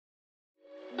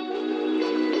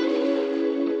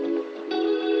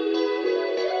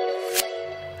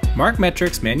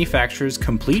MarqMetrix manufactures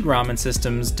complete ramen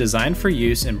systems designed for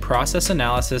use in process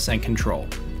analysis and control.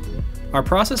 Our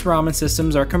process ramen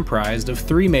systems are comprised of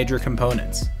three major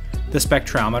components: the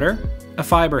spectrometer, a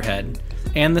fiber head,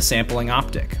 and the sampling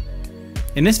optic.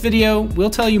 In this video, we'll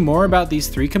tell you more about these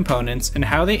three components and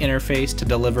how they interface to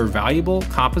deliver valuable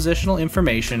compositional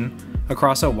information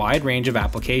across a wide range of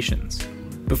applications.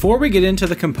 Before we get into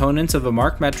the components of a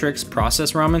MarqMetrix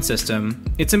Process Raman System,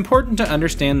 it's important to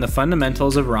understand the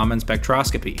fundamentals of ramen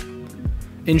spectroscopy.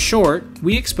 In short,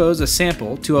 we expose a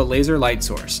sample to a laser light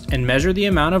source and measure the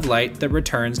amount of light that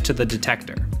returns to the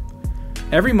detector.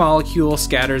 Every molecule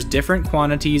scatters different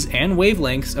quantities and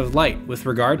wavelengths of light with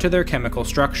regard to their chemical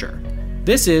structure.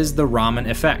 This is the Raman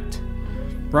effect.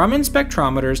 Raman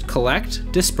spectrometers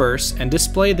collect, disperse, and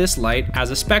display this light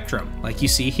as a spectrum, like you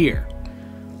see here.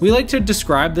 We like to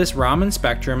describe this Raman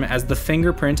spectrum as the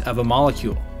fingerprint of a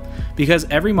molecule, because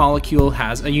every molecule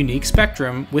has a unique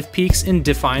spectrum with peaks in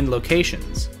defined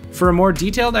locations. For a more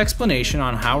detailed explanation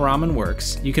on how Raman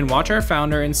works, you can watch our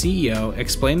founder and CEO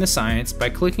explain the science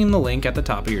by clicking the link at the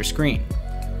top of your screen.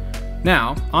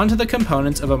 Now, onto the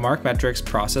components of a MarqMetrix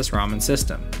Process Raman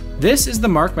System. This is the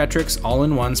MarqMetrix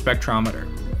All-in-One Spectrometer.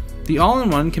 The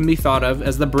All-in-One can be thought of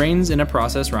as the brains in a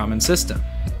Process Raman system.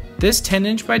 This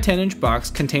 10-inch by 10-inch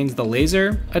box contains the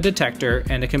laser, a detector,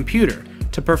 and a computer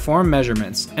to perform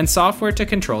measurements and software to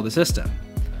control the system.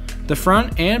 The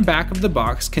front and back of the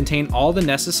box contain all the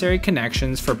necessary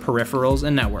connections for peripherals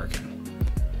and networking.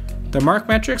 The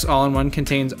MarqMetrix All-in-One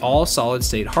contains all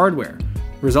solid-state hardware,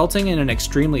 resulting in an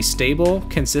extremely stable,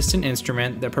 consistent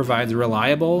instrument that provides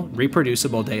reliable,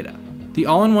 reproducible data. The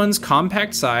All-in-One's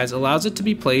compact size allows it to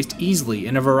be placed easily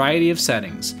in a variety of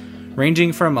settings,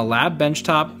 ranging from a lab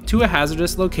benchtop to a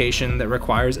hazardous location that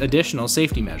requires additional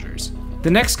safety measures.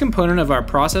 The next component of our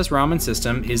Process Raman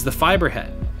system is the fiber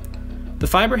head. The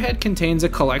fiber head contains a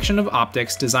collection of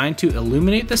optics designed to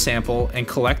illuminate the sample and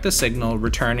collect the signal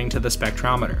returning to the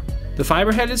spectrometer. The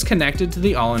fiber head is connected to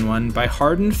the All-in-One by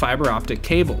hardened fiber-optic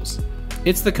cables.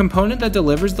 It's the component that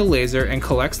delivers the laser and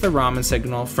collects the Raman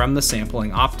signal from the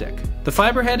sampling optic. The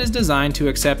fiber head is designed to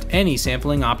accept any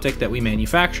sampling optic that we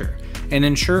manufacture and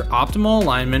ensure optimal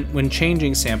alignment when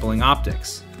changing sampling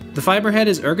optics. The fiber head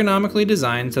is ergonomically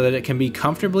designed so that it can be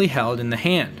comfortably held in the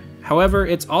hand. However,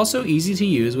 it's also easy to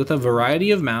use with a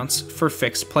variety of mounts for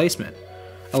fixed placement,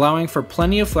 allowing for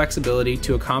plenty of flexibility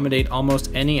to accommodate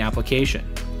almost any application.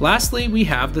 Lastly, we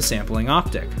have the sampling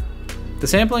optic. The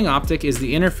sampling optic is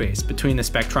the interface between the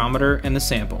spectrometer and the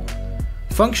sample.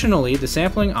 Functionally, the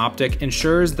sampling optic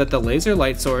ensures that the laser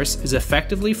light source is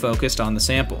effectively focused on the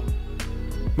sample.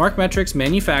 MarqMetrix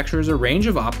manufactures a range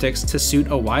of optics to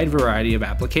suit a wide variety of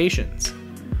applications.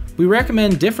 We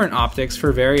recommend different optics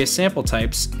for various sample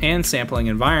types and sampling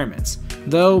environments,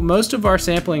 though most of our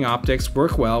sampling optics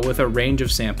work well with a range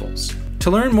of samples. To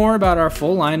learn more about our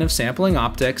full line of sampling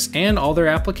optics and all their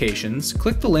applications,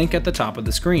 click the link at the top of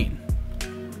the screen.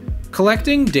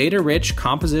 Collecting data-rich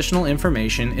compositional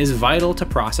information is vital to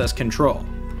process control.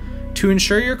 To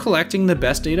ensure you're collecting the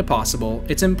best data possible,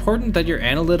 it's important that your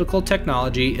analytical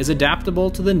technology is adaptable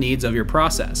to the needs of your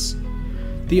process.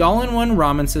 The all-in-one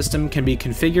Raman system can be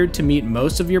configured to meet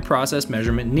most of your process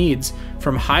measurement needs,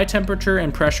 from high temperature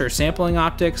and pressure sampling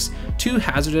optics to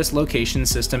hazardous location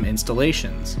system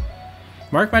installations.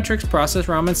 MarqMetrix Process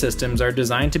Raman systems are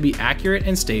designed to be accurate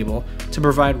and stable to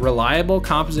provide reliable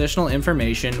compositional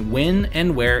information when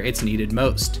and where it's needed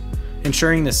most,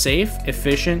 ensuring the safe,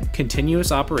 efficient,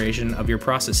 continuous operation of your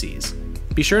processes.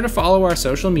 Be sure to follow our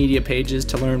social media pages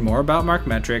to learn more about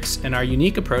MarqMetrix and our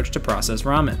unique approach to Process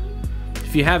Raman.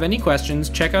 If you have any questions,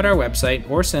 check out our website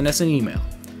or send us an email.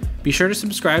 Be sure to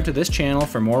subscribe to this channel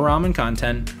for more ramen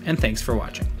content, and thanks for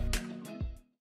watching.